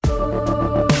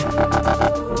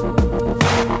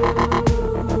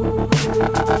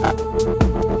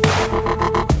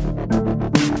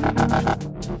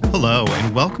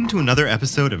welcome to another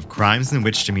episode of Crimes and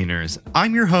Witch Demeanors.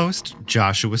 I'm your host,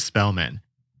 Joshua Spellman.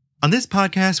 On this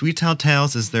podcast, we tell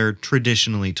tales as they're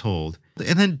traditionally told,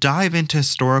 and then dive into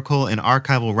historical and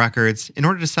archival records in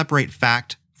order to separate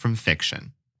fact from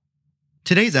fiction.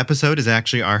 Today's episode is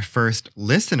actually our first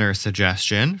listener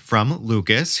suggestion from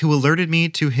Lucas, who alerted me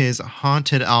to his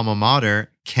haunted alma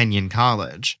mater, Kenyon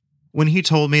College. When he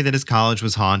told me that his college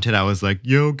was haunted, I was like,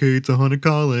 yeah, okay, it's a haunted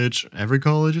college. Every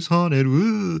college is haunted,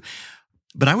 woo.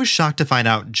 But I was shocked to find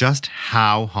out just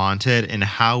how haunted and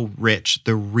how rich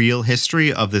the real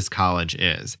history of this college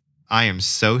is. I am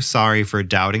so sorry for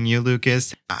doubting you,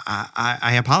 Lucas.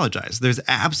 I apologize. There's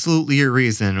absolutely a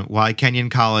reason why Kenyon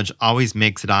College always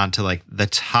makes it onto the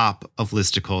top of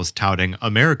listicles touting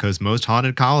America's most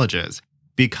haunted colleges.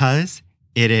 Because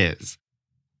it is.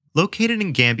 Located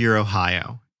in Gambier,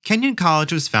 Ohio, Kenyon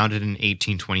College was founded in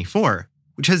 1824,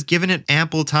 which has given it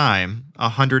ample time,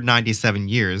 197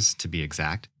 years to be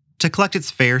exact, to collect its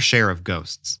fair share of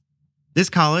ghosts. This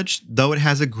college, though it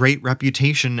has a great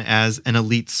reputation as an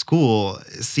elite school,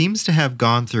 seems to have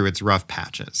gone through its rough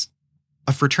patches.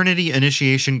 A fraternity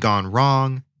initiation gone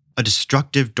wrong, a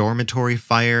destructive dormitory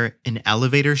fire, an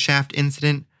elevator shaft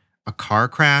incident, a car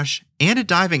crash, and a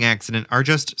diving accident are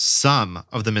just some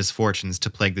of the misfortunes to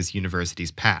plague this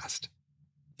university's past.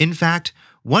 In fact,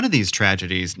 one of these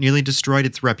tragedies nearly destroyed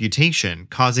its reputation,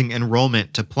 causing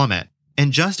enrollment to plummet.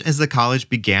 And just as the college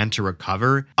began to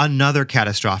recover, another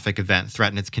catastrophic event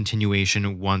threatened its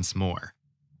continuation once more.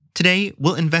 Today,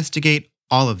 we'll investigate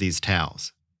all of these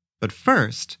tales. But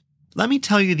first, let me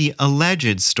tell you the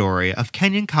alleged story of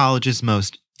Kenyon College's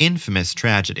most infamous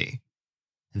tragedy.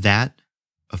 That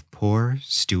of poor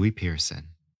Stewie Pearson.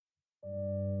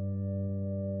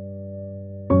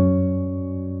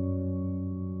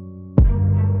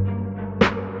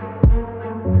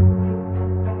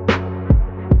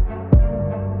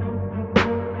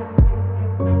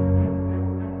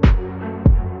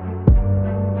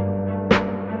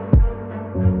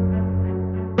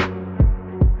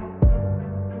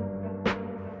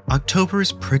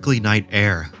 October's prickly night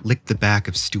air licked the back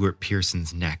of Stuart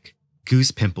Pearson's neck,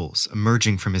 goose pimples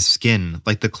emerging from his skin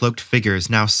like the cloaked figures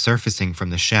now surfacing from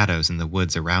the shadows in the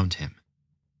woods around him.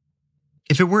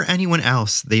 If it were anyone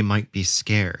else, they might be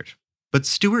scared, but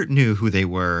Stuart knew who they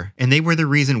were, and they were the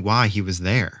reason why he was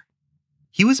there.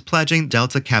 He was pledging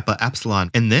Delta Kappa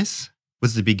Epsilon, and this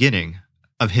was the beginning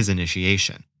of his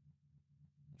initiation.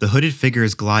 The hooded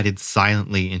figures glided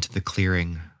silently into the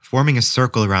clearing, forming a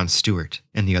circle around Stuart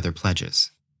and the other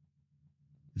pledges.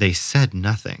 They said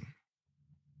nothing.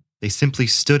 They simply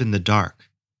stood in the dark,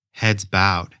 heads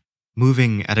bowed,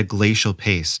 moving at a glacial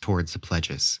pace towards the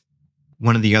pledges.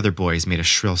 One of the other boys made a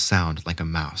shrill sound like a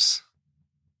mouse.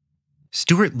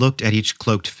 Stuart looked at each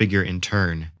cloaked figure in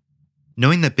turn,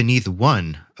 knowing that beneath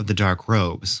one of the dark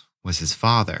robes was his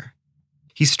father.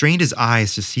 He strained his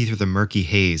eyes to see through the murky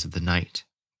haze of the night,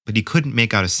 but he couldn't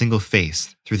make out a single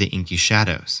face through the inky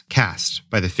shadows cast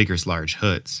by the figures' large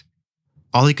hoods.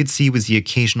 All he could see was the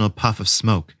occasional puff of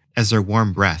smoke as their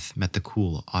warm breath met the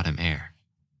cool autumn air.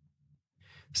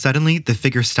 Suddenly, the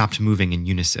figures stopped moving in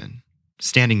unison,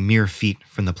 standing mere feet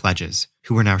from the pledges,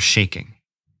 who were now shaking.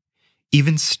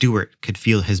 Even Stuart could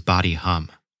feel his body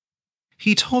hum.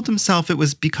 He told himself it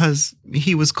was because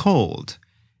he was cold,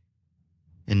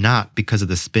 and not because of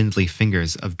the spindly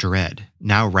fingers of dread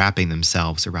now wrapping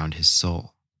themselves around his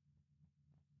soul.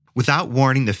 Without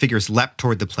warning, the figures leapt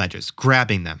toward the pledges,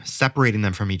 grabbing them, separating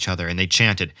them from each other, and they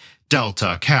chanted,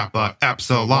 Delta Kappa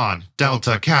Epsilon,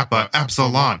 Delta Kappa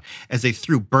Epsilon, as they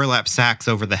threw burlap sacks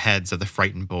over the heads of the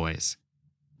frightened boys.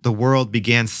 The world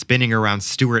began spinning around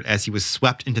Stuart as he was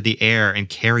swept into the air and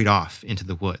carried off into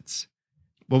the woods.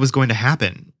 What was going to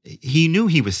happen? He knew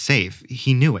he was safe.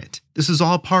 He knew it. This was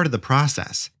all part of the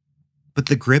process. But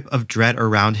the grip of dread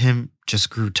around him just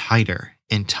grew tighter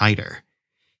and tighter.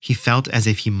 He felt as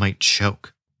if he might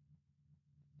choke.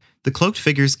 The cloaked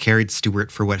figures carried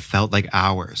Stuart for what felt like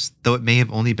hours, though it may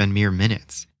have only been mere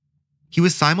minutes. He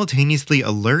was simultaneously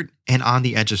alert and on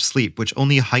the edge of sleep, which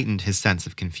only heightened his sense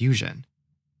of confusion.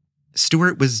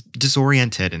 Stuart was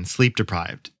disoriented and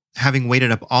sleep-deprived, having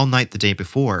waited up all night the day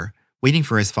before, waiting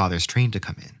for his father's train to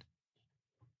come in.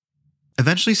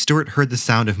 Eventually, Stuart heard the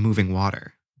sound of moving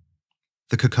water.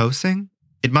 The Kokosing?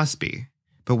 It must be,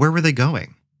 but where were they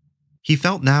going? He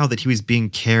felt now that he was being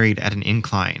carried at an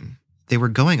incline. They were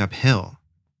going uphill.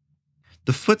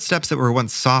 The footsteps that were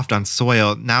once soft on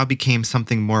soil now became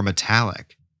something more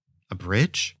metallic. A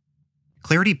bridge?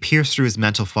 Clarity pierced through his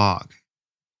mental fog.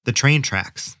 The train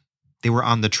tracks. They were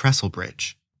on the trestle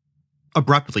bridge.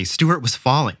 Abruptly, Stuart was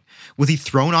falling. Was he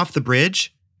thrown off the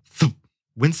bridge? Thump.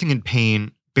 Wincing in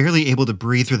pain, Barely able to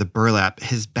breathe through the burlap,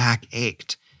 his back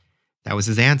ached. That was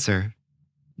his answer.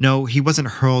 No, he wasn't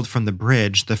hurled from the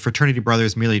bridge. The fraternity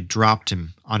brothers merely dropped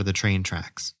him onto the train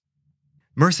tracks.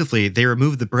 Mercifully, they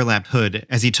removed the burlap hood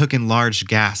as he took in large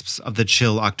gasps of the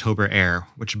chill October air,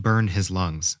 which burned his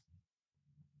lungs.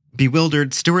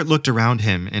 Bewildered, Stuart looked around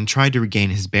him and tried to regain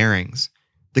his bearings.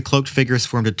 The cloaked figures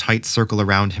formed a tight circle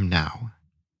around him now,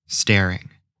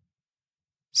 staring,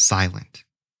 silent,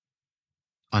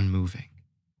 unmoving.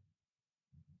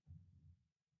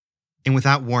 And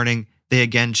without warning, they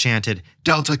again chanted,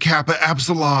 "Delta Kappa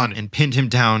Epsilon," and pinned him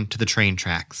down to the train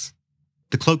tracks.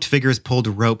 The cloaked figures pulled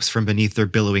ropes from beneath their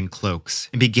billowing cloaks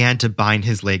and began to bind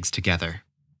his legs together.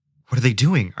 What are they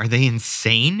doing? Are they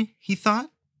insane? He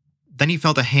thought. Then he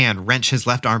felt a hand wrench his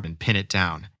left arm and pin it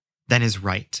down, then his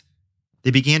right.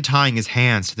 They began tying his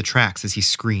hands to the tracks as he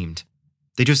screamed.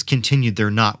 They just continued their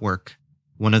knot work,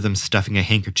 one of them stuffing a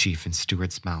handkerchief in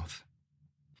Stuart's mouth.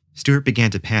 Stuart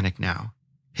began to panic now.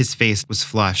 His face was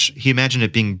flush. He imagined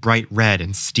it being bright red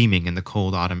and steaming in the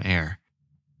cold autumn air.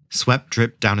 Sweat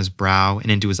dripped down his brow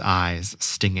and into his eyes,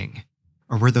 stinging.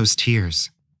 Or were those tears?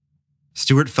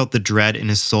 Stuart felt the dread in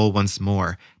his soul once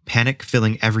more, panic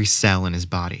filling every cell in his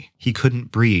body. He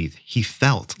couldn't breathe. He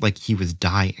felt like he was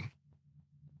dying.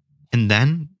 And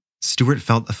then, Stuart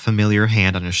felt a familiar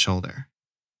hand on his shoulder.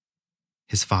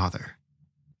 His father.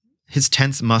 His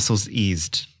tense muscles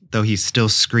eased, though he still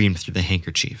screamed through the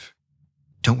handkerchief.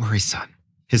 "Don't worry, son,"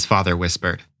 his father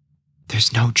whispered.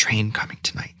 "There's no train coming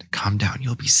tonight. Calm down,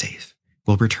 you'll be safe.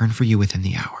 We'll return for you within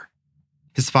the hour."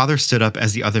 His father stood up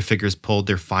as the other figures pulled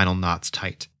their final knots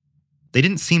tight. They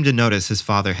didn't seem to notice his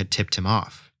father had tipped him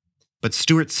off. But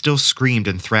Stuart still screamed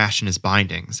and thrashed in his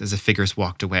bindings as the figures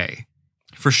walked away,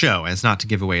 for show as not to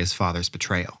give away his father's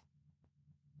betrayal.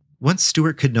 Once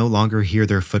Stuart could no longer hear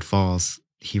their footfalls,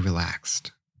 he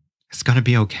relaxed. "It's gonna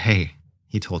be okay,"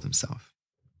 he told himself.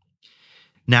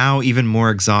 Now, even more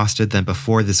exhausted than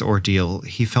before this ordeal,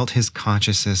 he felt his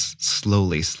consciousness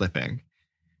slowly slipping.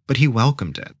 But he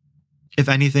welcomed it. If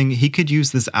anything, he could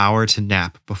use this hour to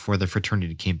nap before the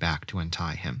fraternity came back to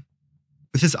untie him.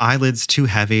 With his eyelids too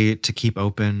heavy to keep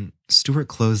open, Stuart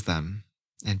closed them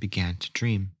and began to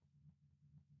dream.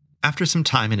 After some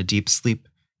time in a deep sleep,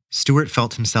 Stuart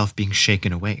felt himself being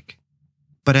shaken awake.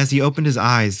 But as he opened his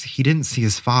eyes, he didn't see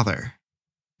his father,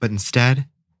 but instead,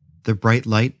 the bright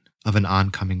light of an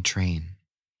oncoming train.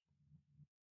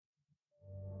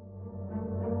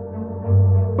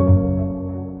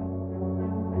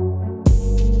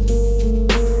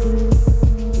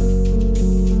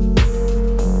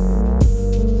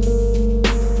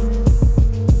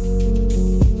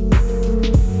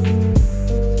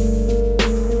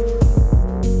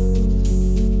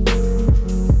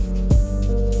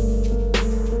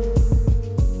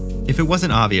 If it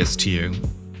wasn't obvious to you,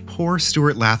 poor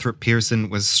Stuart Lathrop Pearson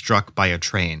was struck by a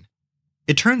train.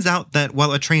 It turns out that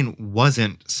while a train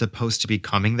wasn't supposed to be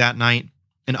coming that night,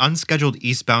 an unscheduled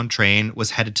eastbound train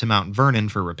was headed to Mount Vernon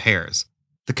for repairs.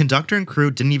 The conductor and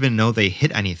crew didn't even know they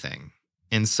hit anything,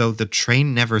 and so the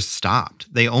train never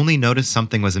stopped. They only noticed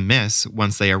something was amiss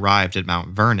once they arrived at Mount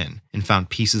Vernon and found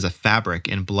pieces of fabric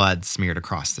and blood smeared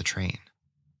across the train.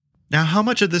 Now, how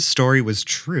much of this story was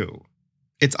true?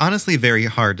 It's honestly very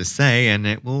hard to say, and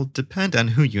it will depend on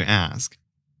who you ask.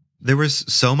 There was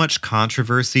so much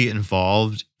controversy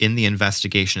involved in the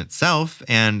investigation itself,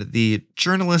 and the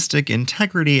journalistic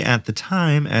integrity at the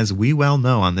time, as we well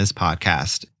know on this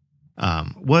podcast,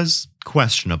 was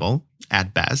questionable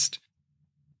at best.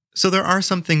 So there are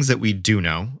some things that we do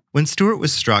know. When Stuart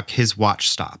was struck, his watch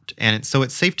stopped, and so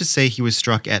it's safe to say he was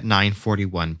struck at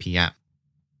 9:41 p.m.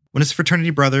 When his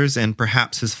fraternity brothers, and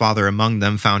perhaps his father among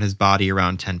them, found his body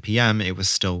around 10 p.m., it was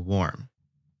still warm.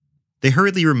 They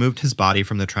hurriedly removed his body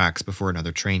from the tracks before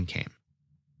another train came.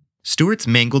 Stuart's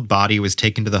mangled body was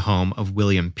taken to the home of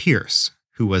William Pierce,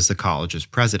 who was the college's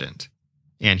president.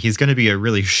 And he's going to be a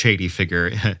really shady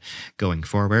figure going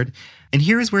forward. And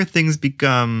here is where things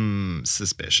become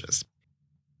suspicious.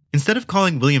 Instead of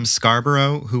calling William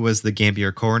Scarborough, who was the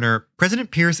Gambier coroner,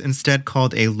 President Pierce instead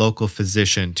called a local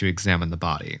physician to examine the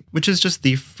body, which is just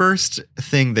the first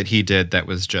thing that he did that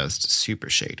was just super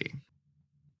shady.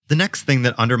 The next thing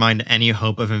that undermined any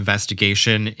hope of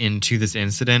investigation into this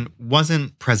incident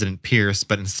wasn't President Pierce,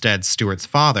 but instead Stuart's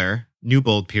father,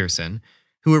 Newbold Pearson,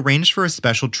 who arranged for a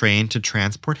special train to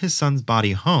transport his son's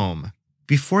body home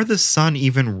before the sun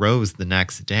even rose the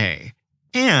next day.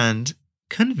 And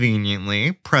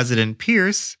conveniently, President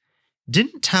Pierce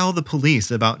didn't tell the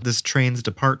police about this train's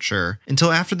departure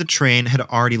until after the train had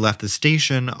already left the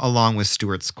station, along with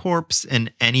Stuart's corpse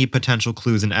and any potential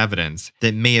clues and evidence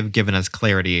that may have given us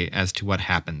clarity as to what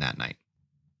happened that night.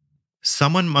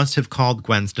 Someone must have called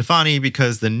Gwen Stefani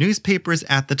because the newspapers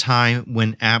at the time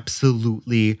went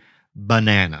absolutely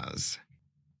bananas.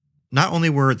 Not only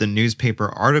were the newspaper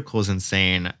articles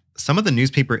insane, some of the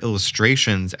newspaper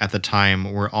illustrations at the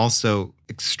time were also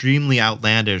extremely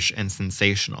outlandish and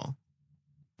sensational.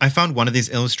 I found one of these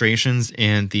illustrations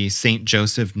in the St.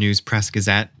 Joseph News Press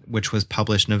Gazette, which was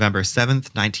published November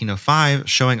 7th, 1905,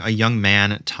 showing a young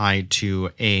man tied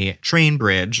to a train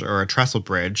bridge or a trestle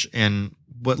bridge in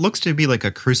what looks to be like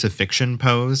a crucifixion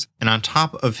pose, and on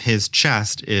top of his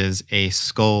chest is a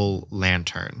skull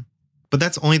lantern. But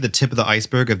that's only the tip of the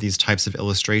iceberg of these types of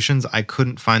illustrations. I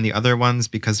couldn't find the other ones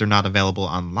because they're not available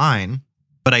online.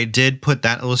 But I did put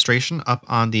that illustration up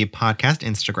on the podcast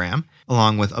Instagram,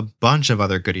 along with a bunch of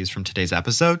other goodies from today's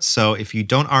episode. So if you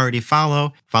don't already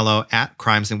follow at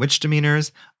Crimes and Witch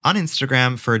Demeanors on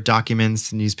Instagram for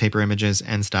documents, newspaper images,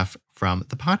 and stuff from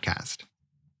the podcast.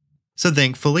 So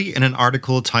thankfully, in an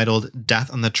article titled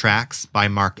Death on the Tracks by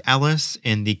Mark Ellis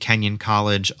in the Kenyon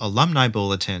College Alumni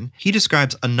Bulletin, he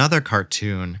describes another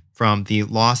cartoon from the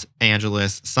Los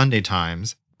Angeles Sunday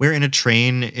Times, wherein a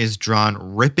train is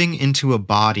drawn ripping into a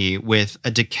body with a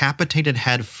decapitated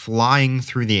head flying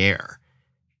through the air,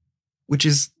 which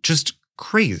is just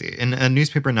crazy in a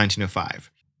newspaper in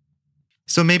 1905.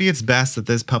 So maybe it's best that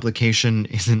this publication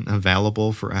isn't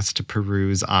available for us to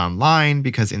peruse online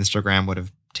because Instagram would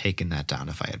have taken that down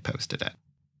if I had posted it.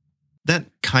 That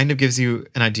kind of gives you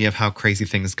an idea of how crazy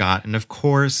things got. And of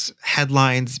course,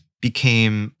 headlines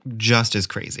became just as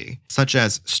crazy, such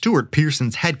as Stuart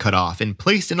Pearson's head cut off and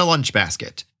placed in a lunch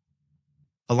basket.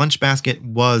 A lunch basket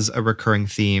was a recurring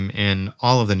theme in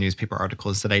all of the newspaper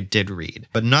articles that I did read,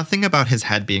 but nothing about his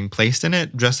head being placed in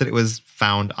it, just that it was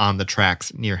found on the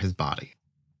tracks near his body.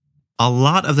 A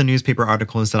lot of the newspaper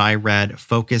articles that I read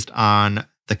focused on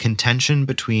the contention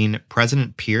between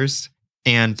President Pierce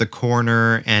and the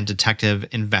coroner and detective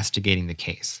investigating the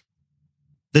case.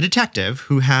 The detective,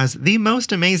 who has the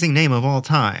most amazing name of all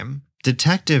time,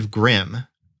 Detective Grimm,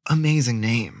 amazing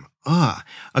name,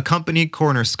 accompanied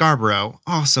Coroner Scarborough,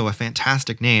 also a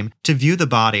fantastic name, to view the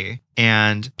body,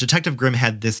 and Detective Grimm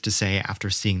had this to say after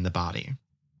seeing the body.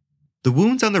 The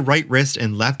wounds on the right wrist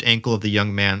and left ankle of the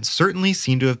young man certainly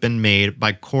seem to have been made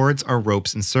by cords or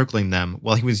ropes encircling them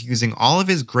while he was using all of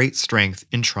his great strength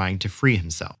in trying to free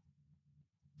himself.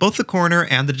 Both the coroner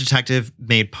and the detective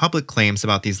made public claims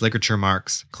about these ligature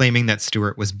marks, claiming that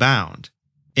Stuart was bound.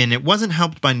 And it wasn't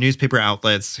helped by newspaper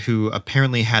outlets who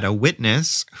apparently had a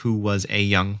witness who was a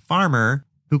young farmer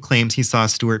who claims he saw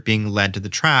Stuart being led to the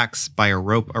tracks by a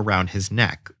rope around his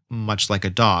neck, much like a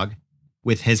dog,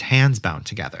 with his hands bound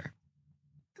together.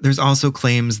 There's also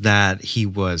claims that he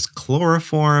was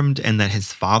chloroformed and that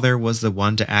his father was the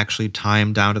one to actually tie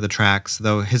him down to the tracks,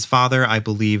 though his father, I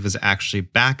believe, was actually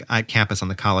back at campus on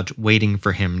the college waiting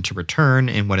for him to return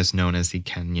in what is known as the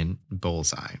Kenyon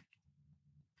Bullseye.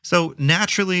 So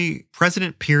naturally,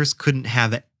 President Pierce couldn't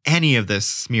have any of this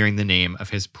smearing the name of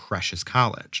his precious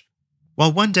college.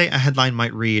 While one day a headline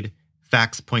might read,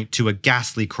 "Facts point to a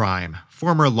ghastly crime.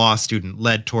 Former law student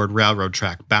led toward railroad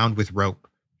track bound with rope."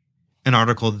 An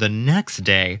article the next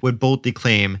day would boldly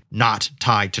claim, "Not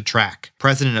tied to track.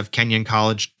 President of Kenyon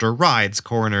College derides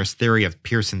coroner's theory of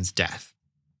Pearson's death."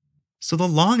 So the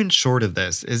long and short of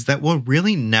this is that we'll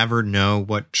really never know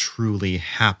what truly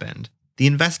happened. The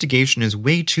investigation is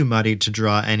way too muddy to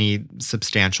draw any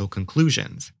substantial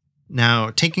conclusions. Now,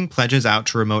 taking pledges out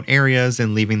to remote areas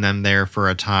and leaving them there for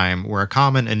a time were a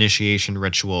common initiation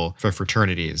ritual for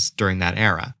fraternities during that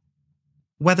era.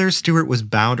 Whether Stuart was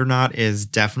bound or not is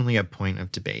definitely a point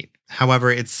of debate.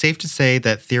 However, it's safe to say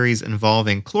that theories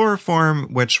involving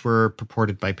chloroform, which were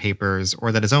purported by papers,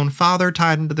 or that his own father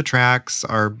tied him to the tracks,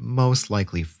 are most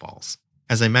likely false.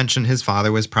 As I mentioned, his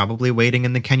father was probably waiting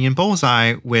in the Kenyon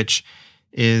Bullseye, which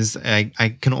is,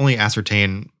 I can only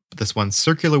ascertain this one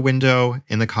circular window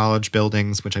in the college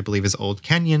buildings, which I believe is Old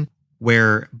Kenyon,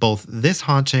 where both this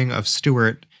haunting of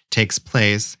Stuart takes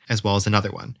place, as well as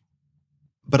another one.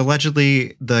 But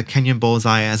allegedly, the Kenyon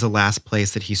Bullseye is the last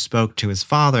place that he spoke to his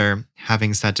father,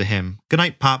 having said to him, "Good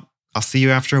night, Pop. I'll see you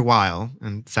after a while."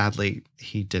 And sadly,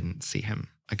 he didn't see him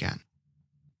again.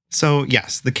 So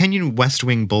yes, the Kenyon West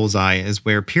Wing Bullseye is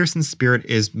where Pearson's spirit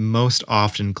is most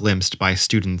often glimpsed by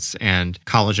students and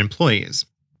college employees.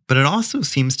 But it also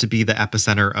seems to be the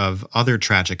epicenter of other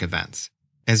tragic events.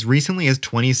 As recently as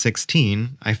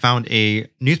 2016, I found a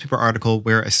newspaper article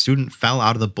where a student fell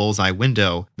out of the bullseye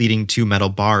window, leading to metal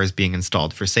bars being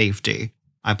installed for safety.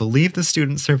 I believe the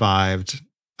student survived.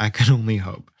 I can only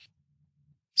hope.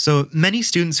 So many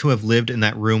students who have lived in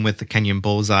that room with the Kenyon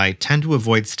Bullseye tend to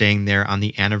avoid staying there on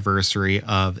the anniversary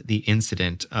of the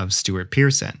incident of Stuart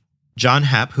Pearson. John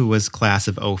Hepp, who was class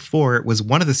of '04, was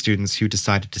one of the students who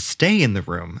decided to stay in the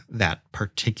room that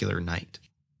particular night.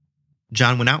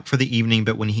 John went out for the evening,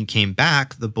 but when he came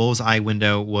back, the bullseye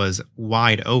window was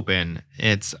wide open.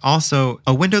 It's also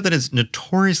a window that is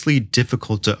notoriously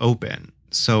difficult to open,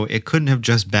 so it couldn't have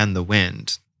just been the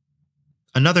wind.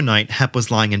 Another night, Hepp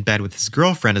was lying in bed with his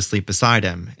girlfriend asleep beside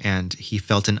him, and he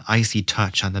felt an icy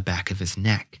touch on the back of his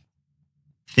neck.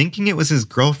 Thinking it was his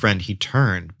girlfriend, he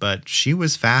turned, but she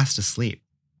was fast asleep.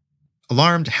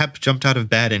 Alarmed, Hepp jumped out of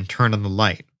bed and turned on the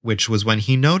light, which was when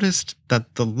he noticed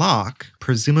that the lock,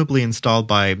 presumably installed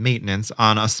by maintenance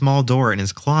on a small door in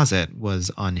his closet, was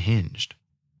unhinged.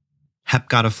 Hepp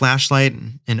got a flashlight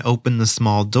and opened the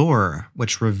small door,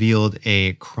 which revealed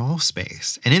a crawl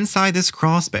space. And inside this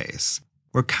crawl space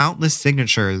were countless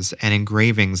signatures and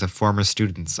engravings of former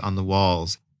students on the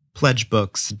walls. Pledge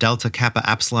books, Delta Kappa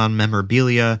Epsilon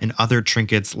memorabilia, and other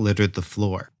trinkets littered the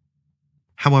floor.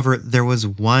 However, there was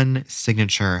one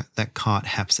signature that caught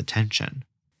Hepp's attention.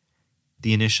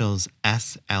 The initials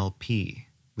SLP,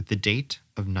 with the date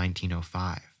of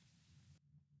 1905.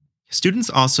 Students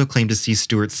also claim to see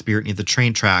Stewart's spirit near the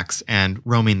train tracks and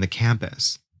roaming the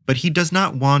campus, but he does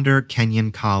not wander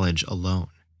Kenyon College alone.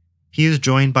 He is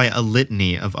joined by a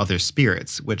litany of other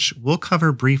spirits, which we'll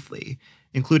cover briefly,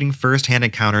 including first-hand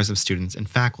encounters of students and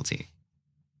faculty.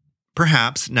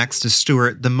 Perhaps, next to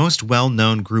Stewart, the most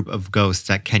well-known group of ghosts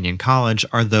at Kenyon College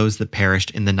are those that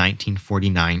perished in the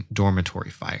 1949 dormitory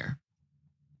fire.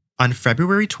 On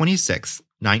February 26,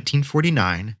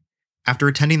 1949, after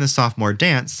attending the sophomore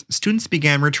dance, students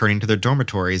began returning to their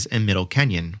dormitories in Middle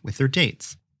Kenyon with their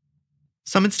dates.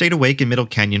 Some had stayed awake in Middle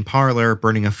Kenyon parlor,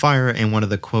 burning a fire in one of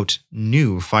the, quote,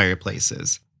 new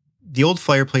fireplaces. The old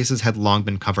fireplaces had long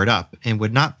been covered up and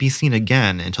would not be seen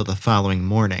again until the following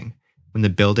morning, when the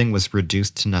building was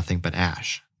reduced to nothing but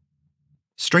ash.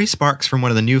 Stray sparks from one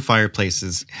of the new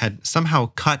fireplaces had somehow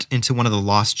cut into one of the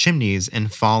lost chimneys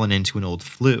and fallen into an old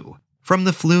flue. From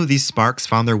the flue, these sparks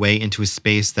found their way into a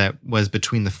space that was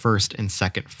between the first and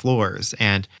second floors,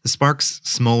 and the sparks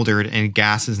smoldered and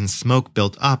gases and smoke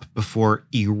built up before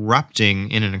erupting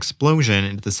in an explosion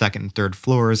into the second and third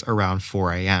floors around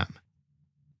 4 a.m.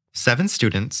 7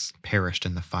 students perished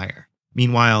in the fire.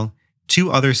 Meanwhile,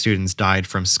 2 other students died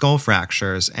from skull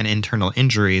fractures and internal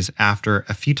injuries after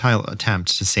a futile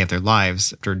attempt to save their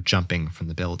lives after jumping from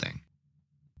the building.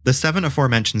 The 7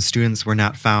 aforementioned students were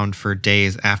not found for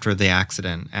days after the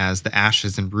accident, as the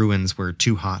ashes and ruins were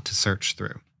too hot to search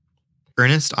through.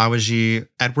 Ernest Awaji,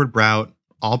 Edward Brout,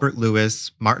 Albert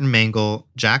Lewis, Martin Mangle,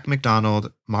 Jack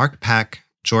McDonald, Mark Peck,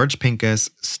 George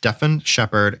Pincus, Stephen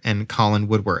Shepard, and Colin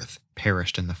Woodworth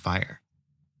perished in the fire.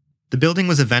 The building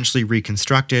was eventually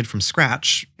reconstructed from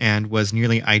scratch and was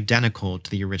nearly identical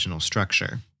to the original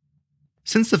structure.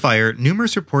 Since the fire,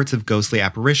 numerous reports of ghostly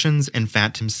apparitions and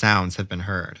phantom sounds have been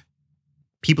heard.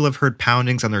 People have heard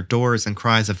poundings on their doors and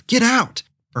cries of, "Get out!"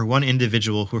 Or one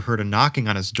individual who heard a knocking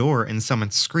on his door and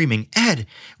someone screaming, "Ed,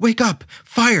 wake up!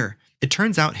 Fire!" It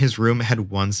turns out his room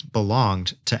had once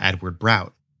belonged to Edward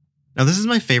Brout. Now, this is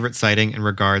my favorite sighting in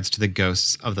regards to the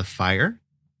ghosts of the fire.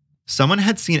 Someone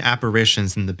had seen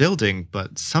apparitions in the building,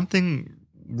 but something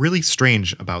really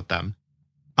strange about them.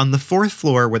 On the 4th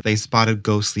floor where they spotted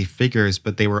ghostly figures,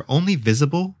 but they were only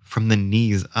visible from the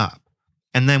knees up.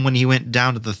 And then when he went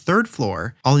down to the 3rd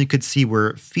floor, all you could see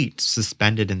were feet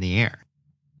suspended in the air.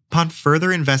 Upon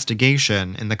further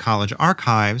investigation in the college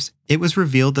archives, it was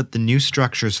revealed that the new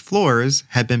structure's floors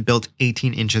had been built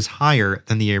 18 inches higher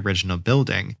than the original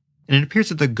building, and it appears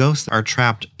that the ghosts are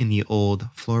trapped in the old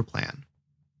floor plan.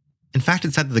 In fact,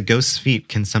 it's said that the ghost's feet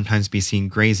can sometimes be seen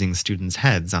grazing students'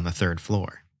 heads on the 3rd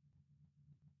floor.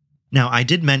 Now, I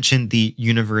did mention the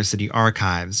University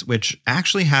Archives, which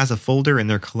actually has a folder in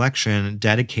their collection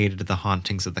dedicated to the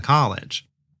hauntings of the college.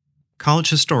 College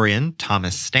historian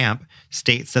Thomas Stamp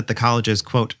states that the college's,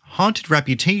 quote, haunted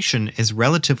reputation is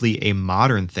relatively a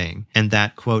modern thing, and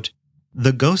that, quote,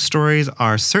 the ghost stories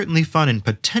are certainly fun and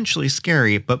potentially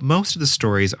scary, but most of the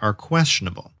stories are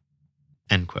questionable,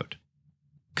 end quote.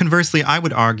 Conversely, I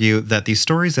would argue that the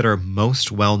stories that are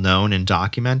most well-known and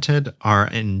documented are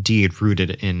indeed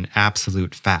rooted in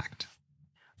absolute fact.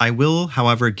 I will,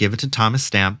 however, give it to Thomas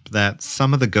Stamp that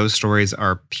some of the ghost stories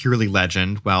are purely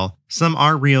legend, while some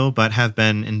are real but have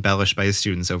been embellished by the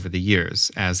students over the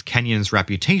years, as Kenyon's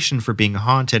reputation for being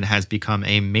haunted has become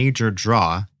a major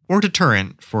draw or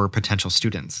deterrent for potential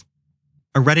students.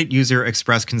 A Reddit user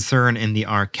expressed concern in the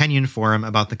R. Kenyon forum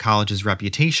about the college's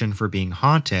reputation for being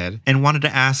haunted and wanted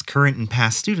to ask current and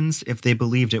past students if they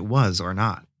believed it was or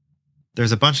not.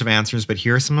 There's a bunch of answers, but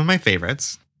here are some of my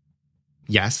favorites.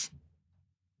 Yes.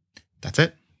 That's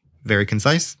it. Very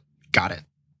concise. Got it.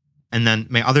 And then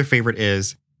my other favorite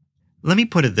is, let me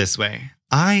put it this way.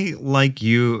 I, like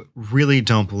you, really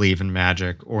don't believe in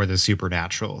magic or the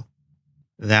supernatural.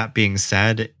 That being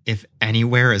said, if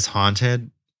anywhere is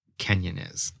haunted, Kenyon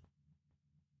is.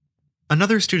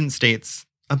 Another student states,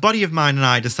 a buddy of mine and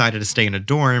I decided to stay in a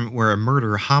dorm where a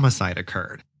murder-homicide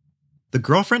occurred. The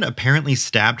girlfriend apparently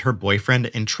stabbed her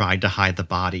boyfriend and tried to hide the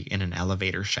body in an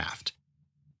elevator shaft.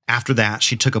 After that,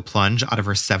 she took a plunge out of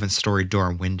her 7th-story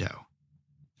dorm window.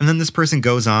 And then this person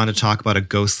goes on to talk about a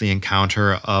ghostly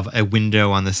encounter of a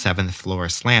window on the 7th floor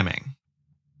slamming.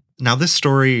 Now, this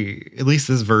story, at least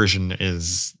this version,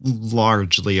 is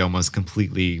largely almost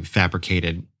completely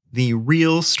fabricated. The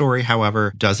real story,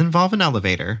 however, does involve an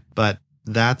elevator, but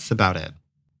that's about it.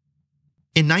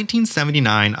 In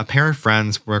 1979, a pair of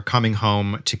friends were coming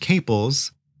home to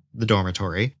Caples, the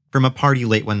dormitory, from a party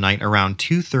late one night around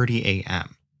 2:30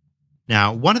 a.m.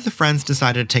 Now, one of the friends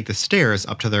decided to take the stairs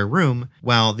up to their room,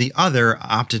 while the other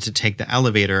opted to take the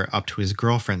elevator up to his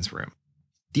girlfriend's room.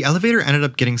 The elevator ended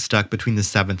up getting stuck between the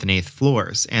 7th and 8th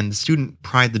floors, and the student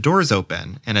pried the doors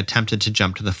open and attempted to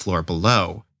jump to the floor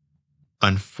below.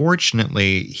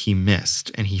 Unfortunately, he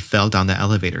missed, and he fell down the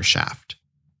elevator shaft.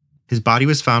 His body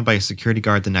was found by a security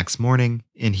guard the next morning,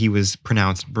 and he was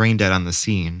pronounced brain dead on the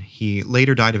scene. He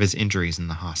later died of his injuries in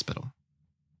the hospital.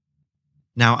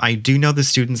 Now, I do know the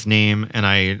student's name, and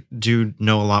I do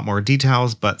know a lot more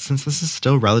details, but since this is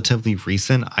still relatively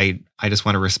recent, I just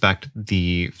want to respect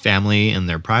the family and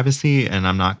their privacy, and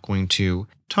I'm not going to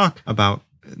talk about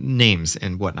names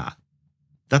and whatnot.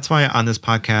 That's why on this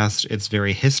podcast, it's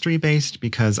very history-based,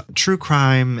 because true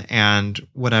crime and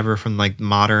whatever from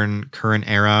modern, current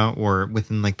era, or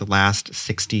within the last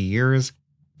 60 years,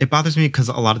 it bothers me because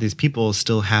a lot of these people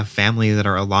still have family that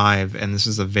are alive, and this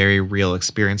is a very real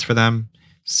experience for them.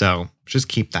 So just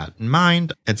keep that in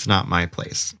mind. It's not my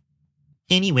place.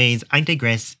 Anyways, I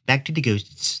digress. Back to the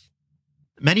ghosts.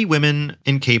 Many women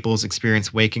in Caples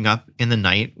experience waking up in the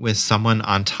night with someone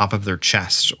on top of their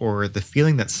chest, or the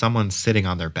feeling that someone's sitting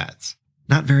on their beds.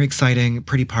 Not very exciting.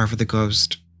 Pretty par for the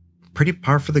ghost. Pretty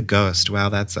par for the ghost. Wow,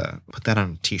 put that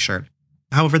on a t-shirt.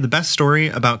 However, the best story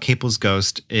about Caples'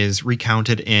 ghost is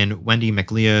recounted in Wendy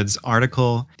McLeod's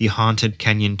article, The Haunted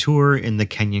Kenyon Tour in the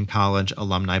Kenyon College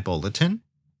Alumni Bulletin.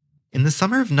 In the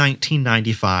summer of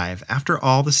 1995, after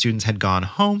all the students had gone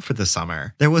home for the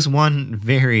summer, there was one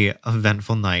very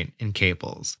eventful night in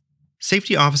Caples.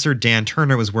 Safety officer Dan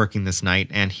Turner was working this night,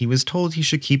 and he was told he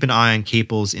should keep an eye on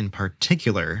Caples in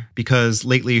particular, because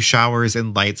lately showers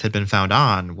and lights had been found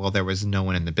on while there was no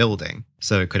one in the building.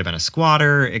 So it could have been a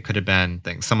squatter, it could have been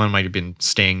someone might have been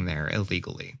staying there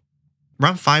illegally.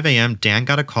 Around 5 a.m., Dan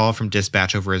got a call from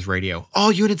dispatch over his radio.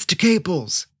 All units to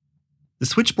Caples! The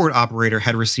switchboard operator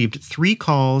had received 3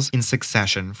 calls in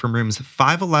succession from rooms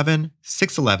 511,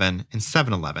 611, and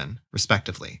 711,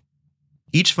 respectively.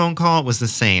 Each phone call was the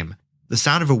same, the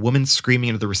sound of a woman screaming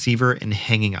into the receiver and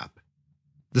hanging up.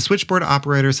 The switchboard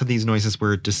operator said these noises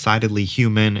were decidedly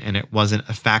human, and it wasn't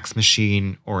a fax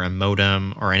machine or a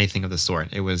modem or anything of the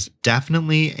sort. It was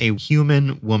definitely a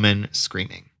human woman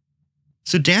screaming.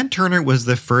 So Dan Turner was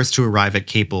the first to arrive at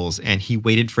Caples, and he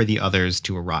waited for the others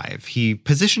to arrive. He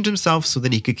positioned himself so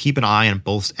that he could keep an eye on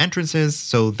both entrances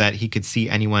so that he could see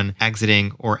anyone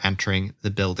exiting or entering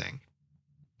the building.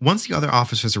 Once the other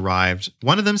officers arrived,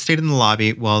 one of them stayed in the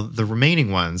lobby while the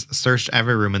remaining ones searched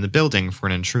every room in the building for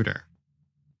an intruder.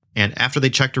 And after they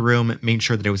checked a room, made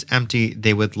sure that it was empty,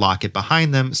 they would lock it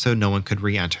behind them so no one could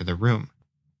re-enter the room.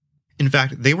 In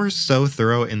fact, they were so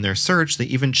thorough in their search, they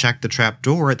even checked the trap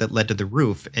door that led to the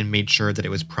roof and made sure that it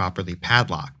was properly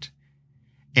padlocked.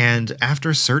 And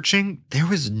after searching, there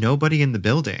was nobody in the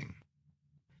building.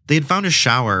 They had found a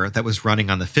shower that was running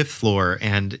on the 5th floor,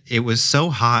 and it was so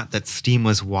hot that steam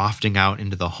was wafting out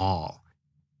into the hall.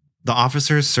 The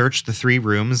officers searched the 3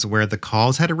 rooms where the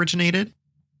calls had originated,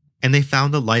 and they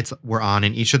found the lights were on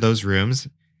in each of those rooms,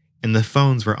 and the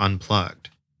phones were unplugged.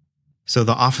 So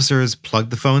the officers plugged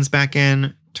the phones back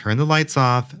in, turned the lights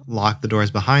off, locked the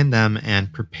doors behind them,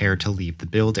 and prepared to leave the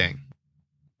building.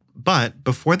 But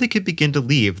before they could begin to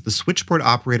leave, the switchboard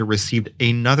operator received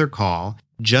another call,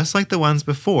 just like the ones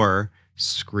before,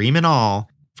 scream and all,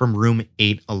 from room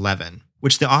 811,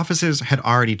 which the officers had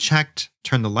already checked,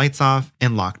 turned the lights off,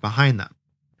 and locked behind them.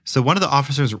 So one of the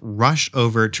officers rushed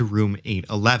over to room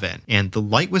 811, and the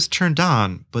light was turned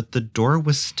on, but the door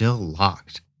was still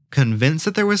locked. Convinced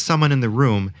that there was someone in the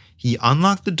room, he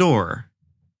unlocked the door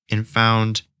and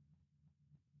found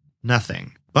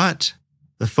nothing. But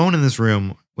the phone in this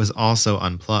room was also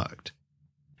unplugged.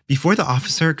 Before the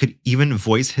officer could even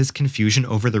voice his confusion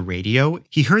over the radio,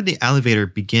 he heard the elevator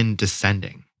begin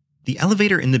descending. The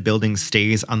elevator in the building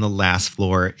stays on the last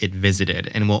floor it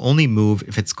visited and will only move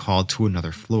if it's called to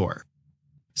another floor.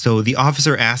 So the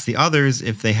officer asked the others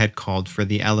if they had called for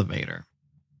the elevator.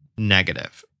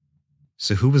 Negative.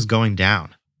 So who was going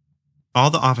down? All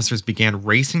the officers began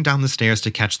racing down the stairs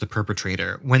to catch the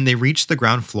perpetrator. When they reached the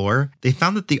ground floor, they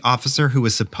found that the officer who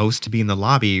was supposed to be in the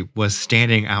lobby was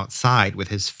standing outside with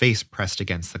his face pressed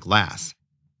against the glass.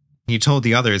 He told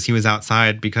the others he was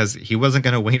outside because he wasn't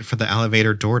going to wait for the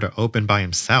elevator door to open by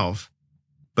himself.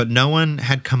 But no one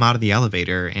had come out of the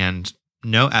elevator, and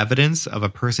no evidence of a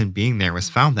person being there was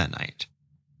found that night.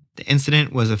 The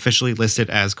incident was officially listed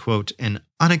as, quote, an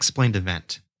unexplained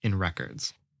event in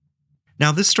records.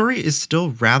 Now, this story is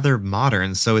still rather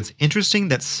modern, so it's interesting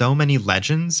that so many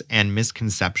legends and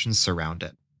misconceptions surround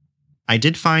it. I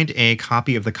did find a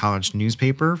copy of the college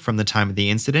newspaper from the time of the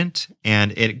incident,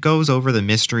 and it goes over the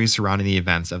mystery surrounding the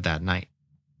events of that night.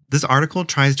 This article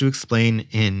tries to explain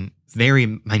in very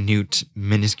minute,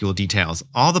 minuscule details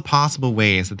all the possible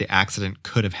ways that the accident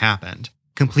could have happened,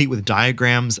 complete with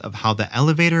diagrams of how the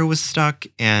elevator was stuck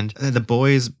and the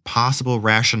boy's possible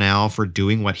rationale for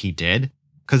doing what he did.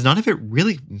 Because none of it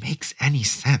really makes any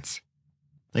sense.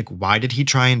 Like, why did he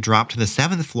try and drop to the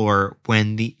 7th floor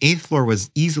when the 8th floor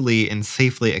was easily and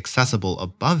safely accessible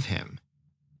above him?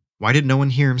 Why did no one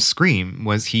hear him scream?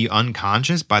 Was he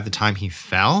unconscious by the time he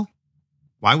fell?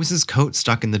 Why was his coat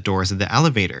stuck in the doors of the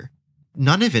elevator?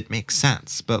 None of it makes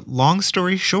sense, but long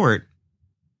story short,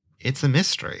 it's a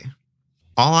mystery.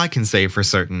 All I can say for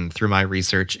certain through my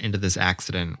research into this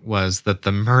accident was that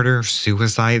the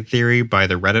murder-suicide theory by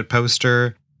the Reddit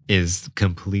poster is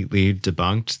completely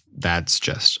debunked. That's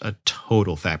just a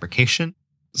total fabrication.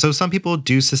 So some people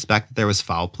do suspect that there was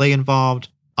foul play involved,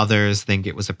 others think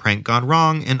it was a prank gone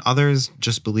wrong, and others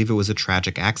just believe it was a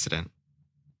tragic accident.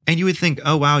 And you would think,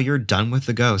 oh wow, you're done with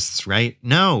the ghosts, right?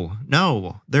 No,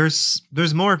 there's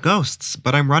more ghosts,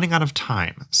 but I'm running out of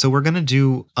time. So we're gonna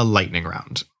do a lightning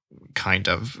round. Kind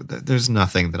of. There's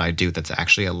nothing that I do that's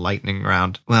actually a lightning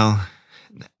round. Well,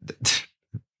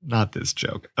 not this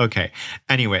joke. Okay.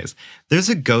 Anyways, there's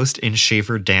a ghost in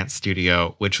Schaefer Dance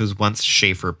Studio, which was once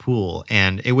Schaefer Pool,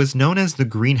 and it was known as the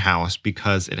greenhouse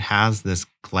because it has this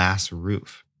glass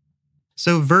roof.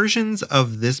 So versions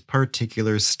of this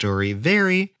particular story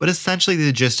vary, but essentially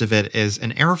the gist of it is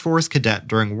an Air Force cadet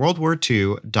during World War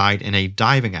II died in a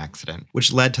diving accident,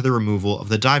 which led to the removal of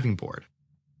the diving board.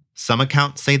 Some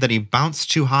accounts say that he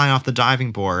bounced too high off the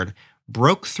diving board,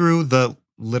 broke through the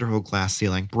literal glass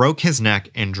ceiling, broke his neck,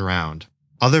 and drowned.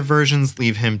 Other versions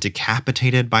leave him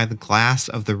decapitated by the glass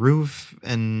of the roof,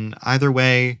 and either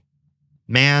way,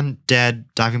 man, dead,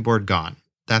 diving board gone.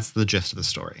 That's the gist of the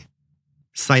story.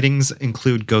 Sightings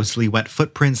include ghostly wet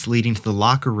footprints leading to the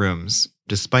locker rooms,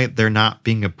 despite there not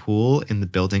being a pool in the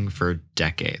building for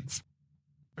decades.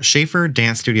 Schaefer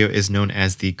Dance Studio is known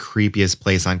as the creepiest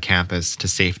place on campus to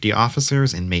safety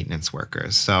officers and maintenance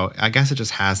workers, so I guess it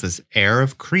just has this air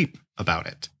of creep about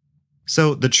it.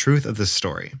 So the truth of the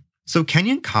story. So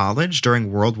Kenyon College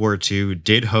during World War II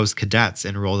did host cadets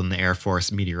enrolled in the Air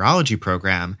Force meteorology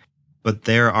program, but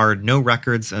there are no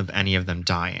records of any of them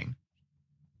dying.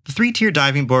 The 3-tier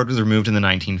diving board was removed in the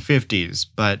 1950s,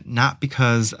 but not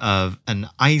because of an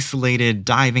isolated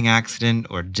diving accident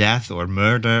or death or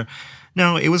murder.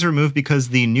 No, it was removed because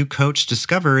the new coach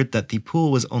discovered that the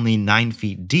pool was only 9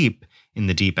 feet deep in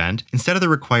the deep end instead of the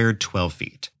required 12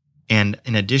 feet. And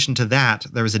in addition to that,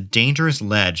 there was a dangerous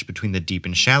ledge between the deep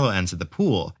and shallow ends of the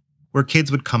pool, where kids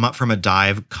would come up from a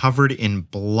dive covered in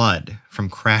blood from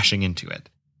crashing into it.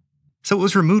 So it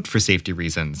was removed for safety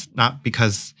reasons, not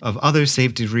because of other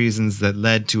safety reasons that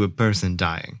led to a person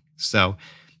dying. So,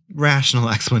 rational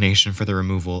explanation for the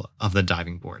removal of the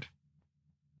diving board.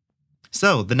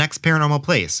 So, the next paranormal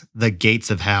place, the Gates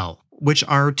of Hell, which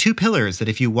are 2 pillars that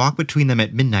if you walk between them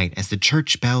at midnight as the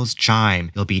church bells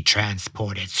chime, you'll be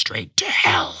transported straight to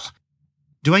hell.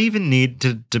 Do I even need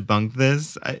to debunk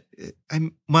this?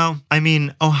 I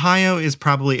mean, Ohio is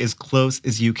probably as close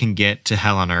as you can get to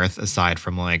hell on earth aside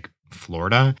from,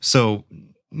 Florida. So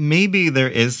maybe there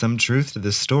is some truth to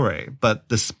this story, but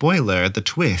the spoiler, the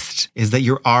twist, is that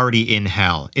you're already in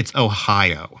hell. It's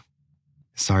Ohio.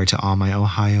 Sorry to all my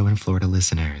Ohio and Florida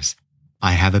listeners.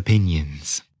 I have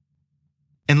opinions.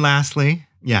 And lastly,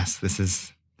 yes, this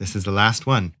is the last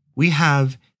one. We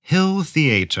have Hill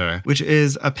Theater, which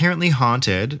is apparently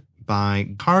haunted by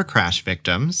car crash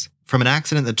victims from an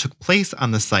accident that took place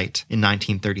on the site in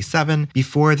 1937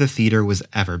 before the theater was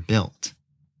ever built.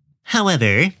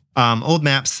 However, old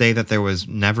maps say that there was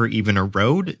never even a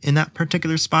road in that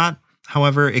particular spot.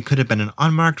 However, it could have been an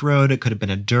unmarked road, it could have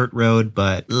been a dirt road,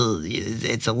 but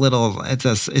it's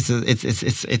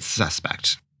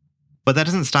suspect. But that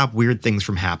doesn't stop weird things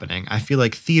from happening. I feel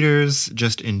like theaters,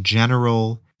 just in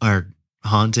general, are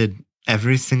haunted.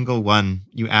 Every single one.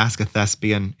 You ask a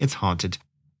thespian, it's haunted.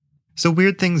 So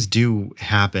weird things do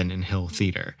happen in Hill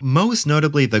Theater. Most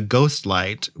notably the ghost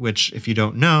light, which if you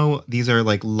don't know, these are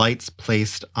like lights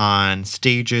placed on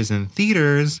stages and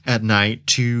theaters at night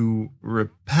to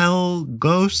repel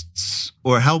ghosts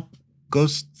or help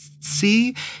ghosts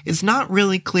see. It's not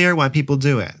really clear why people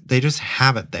do it. They just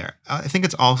have it there. I think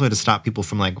it's also to stop people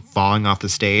from like falling off the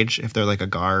stage if they're like a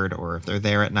guard or if they're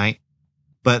there at night.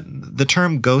 But the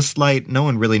term ghost light, no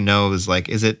one really knows, like,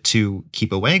 is it to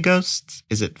keep away ghosts?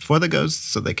 Is it for the ghosts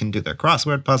so they can do their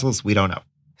crossword puzzles? We don't know.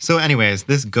 So anyways,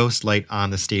 this ghost light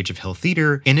on the stage of Hill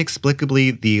Theater,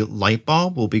 inexplicably, the light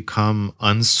bulb will become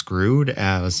unscrewed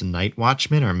as night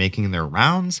watchmen are making their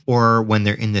rounds, or when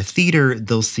they're in the theater,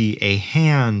 they'll see a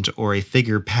hand or a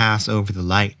figure pass over the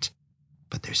light.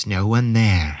 But there's no one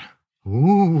there.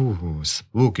 Ooh,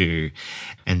 spooky.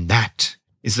 And that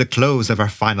is the close of our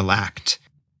final act.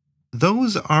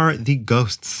 Those are the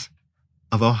ghosts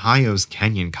of Ohio's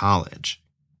Kenyon College.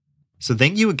 So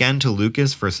thank you again to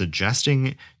Lucas for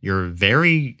suggesting your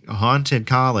very haunted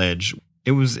college.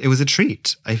 It was a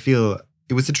treat. I feel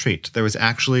it was a treat. There was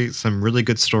actually some really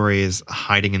good stories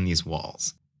hiding in these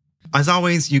walls. As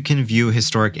always, you can view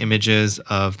historic images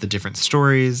of the different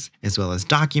stories, as well as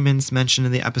documents mentioned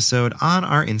in the episode on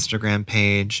our Instagram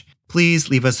page. Please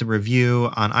leave us a review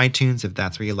on iTunes if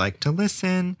that's where you like to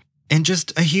listen. And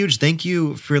just a huge thank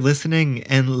you for listening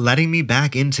and letting me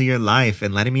back into your life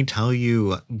and letting me tell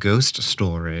you ghost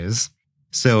stories.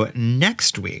 So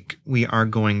next week, we are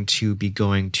going to be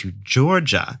going to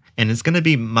Georgia, and it's going to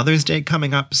be Mother's Day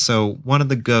coming up. So one of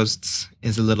the ghosts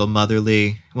is a little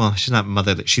motherly. Well, she's not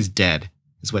motherly. She's dead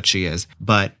is what she is.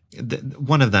 But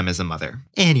one of them is a mother.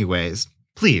 Anyways,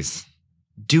 please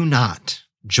do not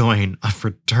join a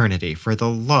fraternity for the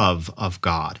love of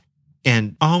God.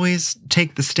 And always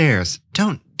take the stairs.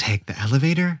 Don't take the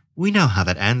elevator. We know how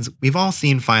that ends. We've all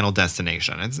seen Final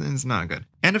Destination. It's not good.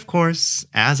 And of course,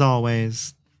 as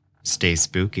always, stay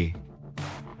spooky.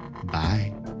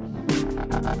 Bye.